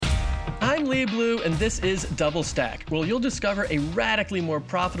Lee Blue, and this is Double Stack, where you'll discover a radically more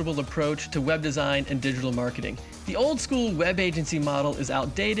profitable approach to web design and digital marketing. The old school web agency model is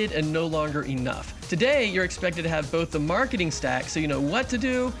outdated and no longer enough. Today, you're expected to have both the marketing stack, so you know what to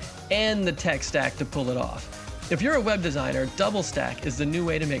do, and the tech stack to pull it off. If you're a web designer, Double Stack is the new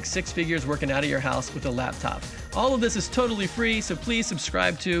way to make six figures working out of your house with a laptop. All of this is totally free, so please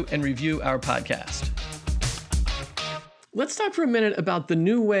subscribe to and review our podcast. Let's talk for a minute about the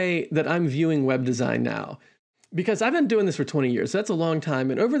new way that I'm viewing web design now. Because I've been doing this for 20 years, so that's a long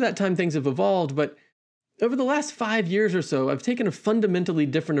time, and over that time things have evolved, but over the last 5 years or so, I've taken a fundamentally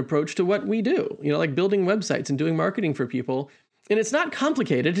different approach to what we do, like building websites and doing marketing for people. And it's not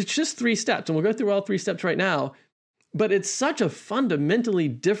complicated, it's just 3 steps, and we'll go through all 3 steps right now. But it's such a fundamentally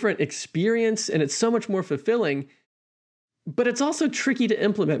different experience, and it's so much more fulfilling, but it's also tricky to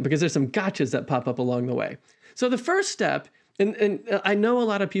implement because there's some gotchas that pop up along the way. So the first step, and I know a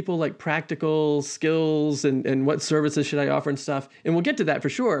lot of people like practical skills and what services should I offer and stuff, and we'll get to that for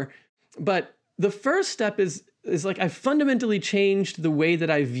sure, but the first step is like I fundamentally changed the way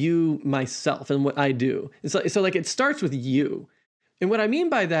that I view myself and what I do. So it starts with you. And what I mean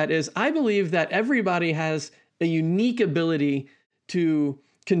by that is I believe that everybody has a unique ability to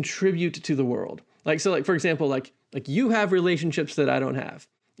contribute to the world. For example, you have relationships that I don't have.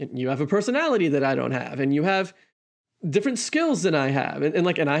 And you have a personality that I don't have. And you have different skills than I have.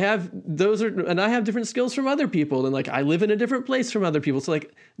 And I have different skills from other people. And I live in a different place from other people. So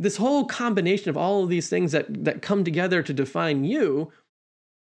this whole combination of all of these things that come together to define you,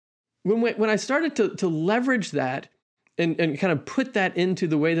 when I started to leverage that and kind of put that into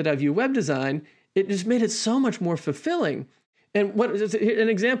the way that I view web design, it just made it so much more fulfilling. And an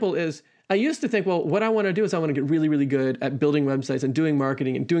example is, I used to think, well, what I want to do is I want to get really, really good at building websites and doing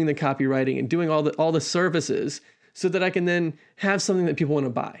marketing and doing the copywriting and doing all the services so that I can then have something that people want to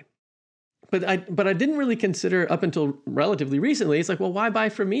buy. But I didn't really consider up until relatively recently, it's well, why buy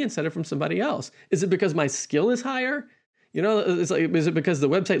from me instead of from somebody else? Is it because my skill is higher? Is it because the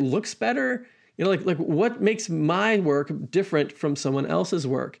website looks better? What makes my work different from someone else's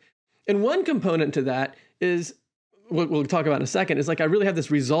work? And one component to that is, what we'll talk about in a second, is I really have this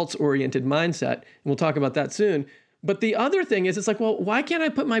results-oriented mindset, and we'll talk about that soon. But the other thing is, it's well, why can't I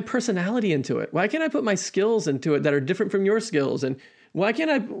put my personality into it? Why can't I put my skills into it that are different from your skills? And why can't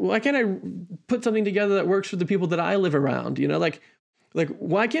I put something together that works for the people that I live around?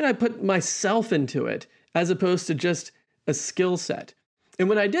 Why can't I put myself into it as opposed to just a skill set? And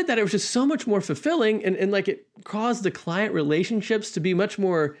when I did that, it was just so much more fulfilling, and it caused the client relationships to be much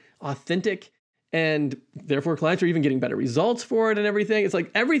more authentic, and therefore clients are even getting better results for it and everything. It's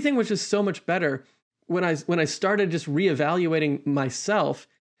everything was just so much better when I started just reevaluating myself,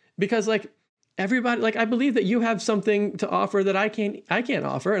 because everybody, I believe that you have something to offer that I can't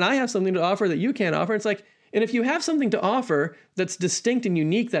offer, and I have something to offer that you can't offer. It's and if you have something to offer that's distinct and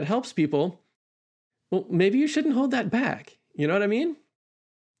unique that helps people, well, maybe you shouldn't hold that back. You know what I mean?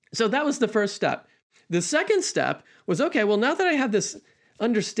 So that was the first step. The second step was, okay, well, now that I have this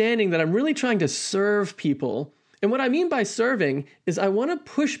understanding that I'm really trying to serve people, and what I mean by serving is I want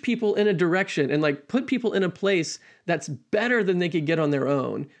to push people in a direction and put people in a place that's better than they could get on their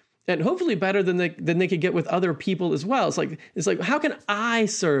own, and hopefully better than they could get with other people as well. It's how can I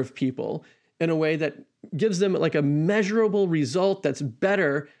serve people in a way that gives them a measurable result that's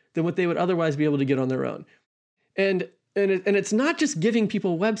better than what they would otherwise be able to get on their own. And it's not just giving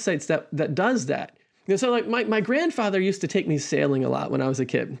people websites that does that. So my grandfather used to take me sailing a lot when I was a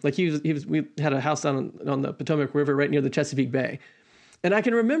kid. We had a house down on the Potomac River right near the Chesapeake Bay. And I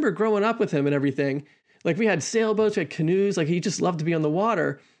can remember growing up with him and everything. We had sailboats, we had canoes, he just loved to be on the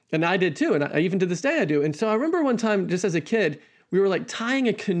water. And I did too, and even to this day I do. And so I remember one time, just as a kid, we were tying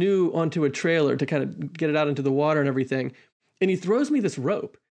a canoe onto a trailer to kind of get it out into the water and everything. And he throws me this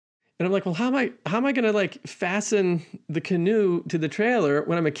rope. And I'm well, how am I going to fasten the canoe to the trailer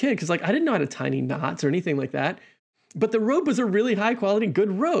when I'm a kid? Because I didn't know how to tie any knots or anything like that. But the rope was a really high quality,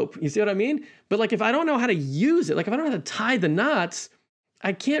 good rope. You see what I mean? But if I don't know how to use it, if I don't know how to tie the knots,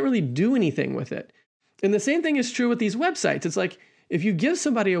 I can't really do anything with it. And the same thing is true with these websites. It's if you give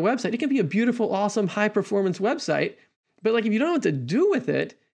somebody a website, it can be a beautiful, awesome, high performance website. But if you don't know what to do with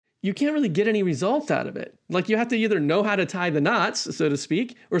it, you can't really get any results out of it. You have to either know how to tie the knots, so to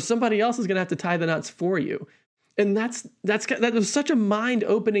speak, or somebody else is going to have to tie the knots for you. And that was such a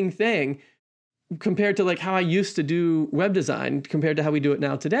mind-opening thing compared to how I used to do web design compared to how we do it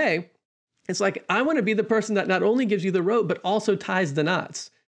now today. It's I want to be the person that not only gives you the rope, but also ties the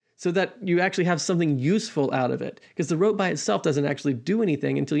knots so that you actually have something useful out of it. Because the rope by itself doesn't actually do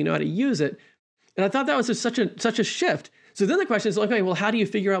anything until you know how to use it. And I thought that was just such a shift. So then the question is, okay, well, how do you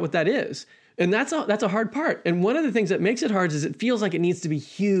figure out what that is? And that's a hard part. And one of the things that makes it hard is it feels like it needs to be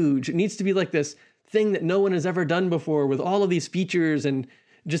huge. It needs to be like this thing that no one has ever done before with all of these features and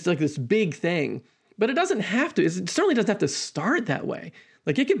just like this big thing. But it doesn't have to. It certainly doesn't have to start that way.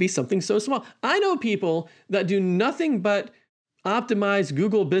 Like it could be something so small. I know people that do nothing but optimize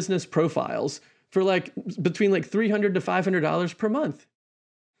Google business profiles for like between like $300 to $500 per month.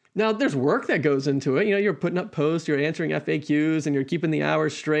 Now there's work that goes into it. You know, you're putting up posts, you're answering FAQs, and you're keeping the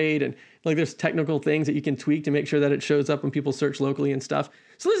hours straight. And like there's technical things that you can tweak to make sure that it shows up when people search locally and stuff.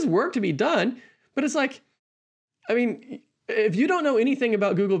 So there's work to be done. But it's like, I mean, if you don't know anything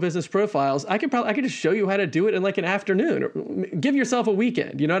about Google business profiles, I could just show you how to do it in like an afternoon, or give yourself a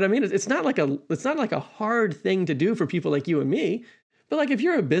weekend. You know what I mean? It's not like a hard thing to do for people like you and me. But like if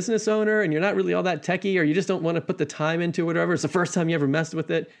you're a business owner and you're not really all that techie, or you just don't want to put the time into it, whatever, it's the first time you ever messed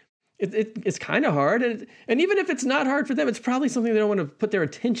with it, it's kind of hard. And even if it's not hard for them, it's probably something they don't want to put their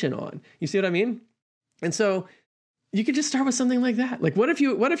attention on. You see what I mean? And so you could just start with something like that. Like what if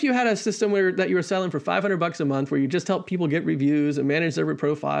you had a system that you were selling for $500 a month, where you just help people get reviews and manage their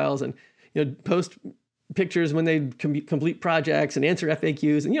profiles, and post pictures when they complete projects and answer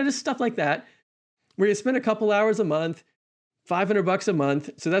FAQs, and just stuff like that, where you spend a couple hours a month, $500 a month.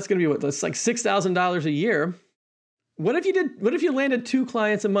 So that's going to be that's like $6,000 a year. What if you landed 2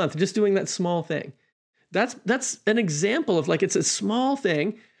 clients a month just doing that small thing? That's an example of like, it's a small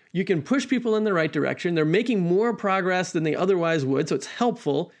thing. You can push people in the right direction. They're making more progress than they otherwise would. So it's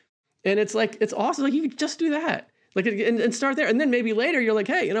helpful. And it's awesome. Like you could just do that. Like, and start there. And then maybe later you're like,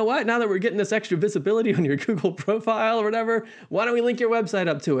 hey, you know what? Now that we're getting this extra visibility on your Google profile or whatever, why don't we link your website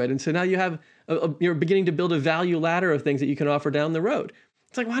up to it? And so now you have, you're beginning to build a value ladder of things that you can offer down the road.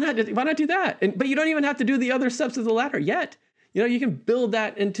 It's like, why not do that? But you don't even have to do the other steps of the ladder yet. You can build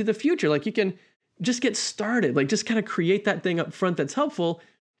that into the future. Like you can just get started, like just kind of create that thing up front that's helpful.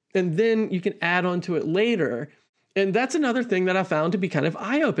 And then you can add on to it later. And that's another thing that I found to be kind of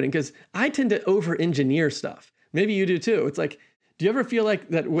eye-opening, because I tend to over-engineer stuff. Maybe you do too. It's like, do you ever feel like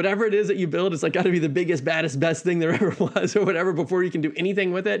that whatever it is that you build, it's like got to be the biggest, baddest, best thing there ever was or whatever before you can do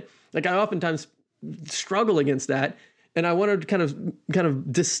anything with it? Like I oftentimes struggle against that. And I want to kind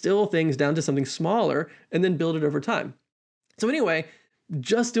of distill things down to something smaller and then build it over time. So anyway,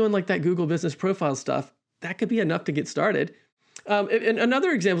 just doing like that Google business profile stuff, that could be enough to get started. And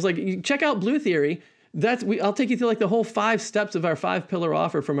another example is like, you check out Blue Theory. I'll take you through like the whole 5 steps of our 5-pillar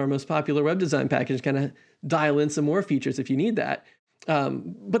offer from our most popular web design package, kind of dial in some more features if you need that.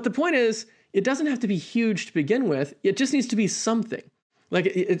 But the point is, it doesn't have to be huge to begin with. It just needs to be something. Like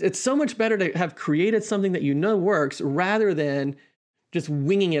it's so much better to have created something that works rather than just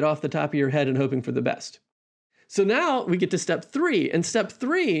winging it off the top of your head and hoping for the best. So now we get to step 3. And step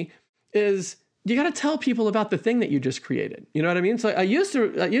 3 is you got to tell people about the thing that you just created. You know what I mean? So I used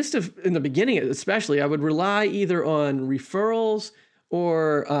to in the beginning especially, I would rely either on referrals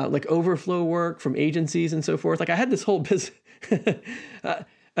or like overflow work from agencies and so forth. Like I had this whole business.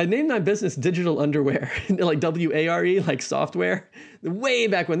 I named my business Digital Underwear, like WARE, like software, way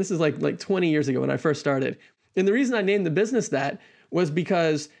back when. This is like 20 years ago when I first started. And the reason I named the business that was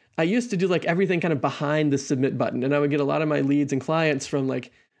because I used to do like everything kind of behind the submit button. And I would get a lot of my leads and clients from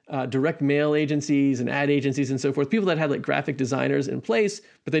like direct mail agencies and ad agencies and so forth, people that had like graphic designers in place,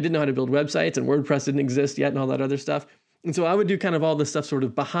 but they didn't know how to build websites, and WordPress didn't exist yet and all that other stuff. And so I would do kind of all this stuff sort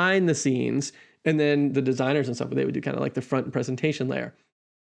of behind the scenes, and then the designers and stuff, they would do kind of like the front presentation layer.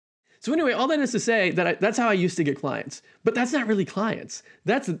 So anyway, all that is to say that that's how I used to get clients. But that's not really clients.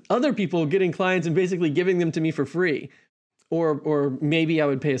 That's other people getting clients and basically giving them to me for free. Or maybe I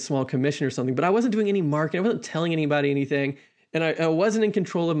would pay a small commission or something. But I wasn't doing any marketing. I wasn't telling anybody anything. And I wasn't in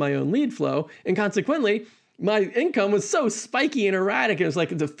control of my own lead flow. And consequently, my income was so spiky and erratic. It was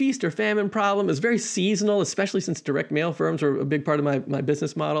like the feast or famine problem. It was very seasonal, especially since direct mail firms were a big part of my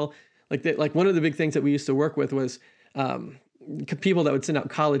business model. Like one of the big things that we used to work with was people that would send out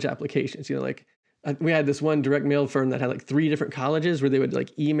college applications. We had this one direct mail firm that had like 3 different colleges where they would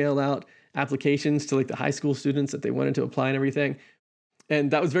like email out applications to like the high school students that they wanted to apply and everything.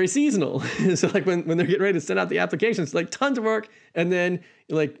 And that was very seasonal. So like when they're getting ready to send out the applications, like tons of work. And then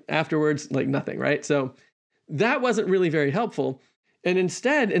like afterwards, like nothing, right? So that wasn't really very helpful. And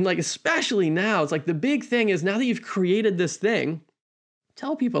instead, and like especially now, it's like the big thing is now that you've created this thing,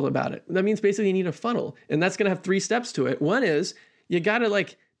 tell people about it. That means basically you need a funnel. And that's going to have 3 steps to it. One is you got to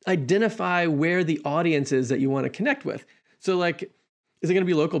like identify where the audience is that you want to connect with. So like, is it going to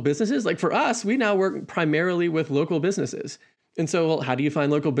be local businesses? Like for us, we now work primarily with local businesses. And so, well, how do you find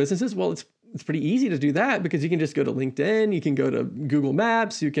local businesses? Well, it's pretty easy to do that because you can just go to LinkedIn, you can go to Google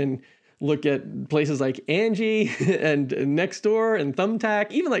Maps, you can look at places like Angie and Nextdoor and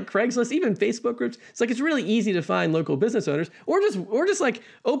Thumbtack, even like Craigslist, even Facebook groups. It's like, it's really easy to find local business owners, or just like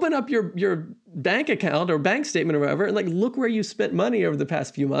open up your bank account or bank statement or whatever, and like look where you spent money over the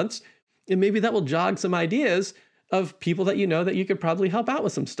past few months. And maybe that will jog some ideas of people that you know that you could probably help out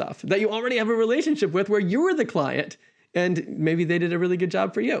with some stuff that you already have a relationship with, where you were the client and maybe they did a really good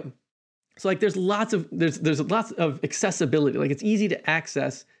job for you. So like there's lots of accessibility. Like it's easy to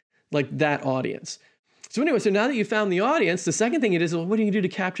access like that audience. So anyway, so now that you found the audience, the second thing it is, well, what do you do to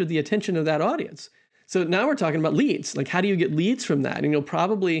capture the attention of that audience? So now we're talking about leads. Like, how do you get leads from that? And you'll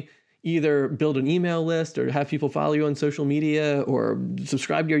probably either build an email list or have people follow you on social media or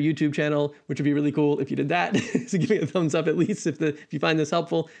subscribe to your YouTube channel, which would be really cool if you did that. So give me a thumbs up at least if you find this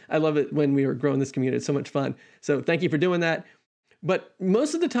helpful. I love it when we are growing this community. It's so much fun. So thank you for doing that. But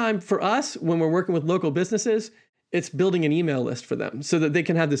most of the time for us, when we're working with local businesses, it's building an email list for them so that they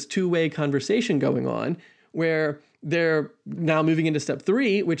can have this two-way conversation going on, where they're now moving into step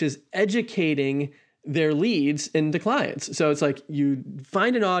 3, which is educating their leads into clients. So it's like you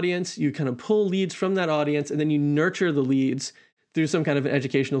find an audience, you kind of pull leads from that audience, and then you nurture the leads through some kind of an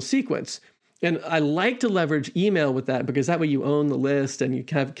educational sequence. And I like to leverage email with that, because that way you own the list and you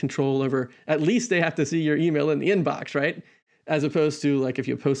have control over, at least they have to see your email in the inbox, right? As opposed to like if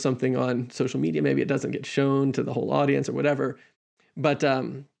you post something on social media, maybe it doesn't get shown to the whole audience or whatever. But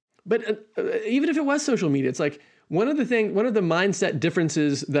even if it was social media, it's like one of the mindset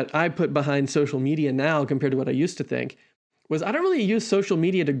differences that I put behind social media now compared to what I used to think was I don't really use social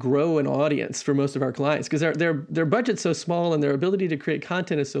media to grow an audience for most of our clients, because their budget's so small and their ability to create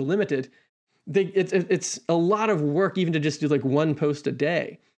content is so limited. It's a lot of work even to just do like one post a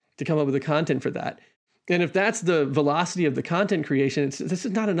day to come up with the content for that. And if that's the velocity of the content creation, this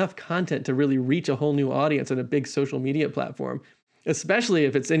is not enough content to really reach a whole new audience on a big social media platform, especially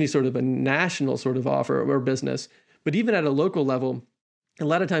if it's any sort of a national sort of offer or business. But even at a local level, a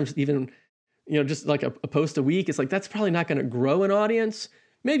lot of times even, just like a post a week, it's like, that's probably not going to grow an audience,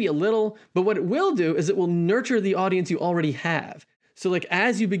 maybe a little, but what it will do is it will nurture the audience you already have. So like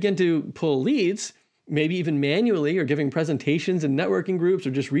as you begin to pull leads, maybe even manually, or giving presentations in networking groups,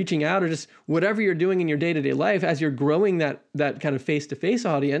 or just reaching out, or just whatever you're doing in your day-to-day life, as you're growing that kind of face-to-face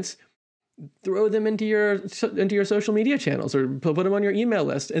audience, throw them into your social media channels, or put them on your email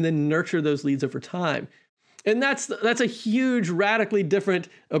list, and then nurture those leads over time. And that's a huge, radically different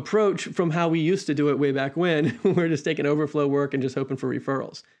approach from how we used to do it way back when we're just taking overflow work and just hoping for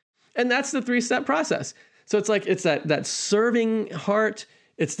referrals. And that's the 3-step process. So it's like, it's that serving heart.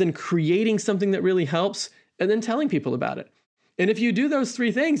 It's then creating something that really helps, and then telling people about it. And if you do those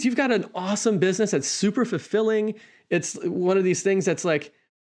 3 things, you've got an awesome business that's super fulfilling. It's one of these things that's like,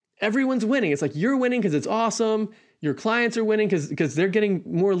 everyone's winning. It's like you're winning because it's awesome. Your clients are winning because they're getting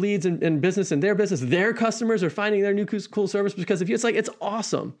more leads in business, and their business. Their customers are finding their new cool service because of you. It's like, it's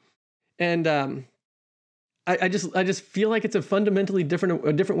awesome. And I just feel like it's a fundamentally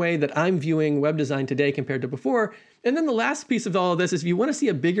different way that I'm viewing web design today compared to before. And then the last piece of all of this is, if you want to see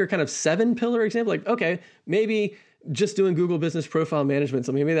a bigger kind of 7-pillar example, like, okay, maybe just doing Google Business Profile Management,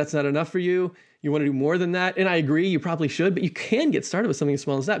 so maybe that's not enough for you. You want to do more than that. And I agree, you probably should, but you can get started with something as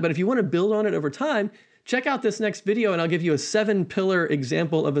small as that. But if you want to build on it over time, check out this next video, and I'll give you a 7-pillar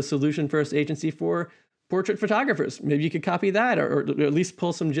example of a solution-first agency for portrait photographers. Maybe you could copy that, or at least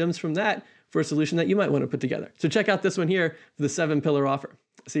pull some gems from that for a solution that you might want to put together. So check out this one here for the 7-pillar offer.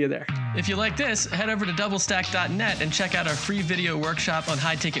 See you there. If you like this, head over to doublestack.net and check out our free video workshop on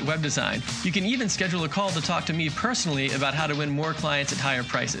high-ticket web design. You can even schedule a call to talk to me personally about how to win more clients at higher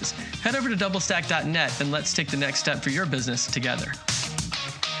prices. Head over to doublestack.net and let's take the next step for your business together.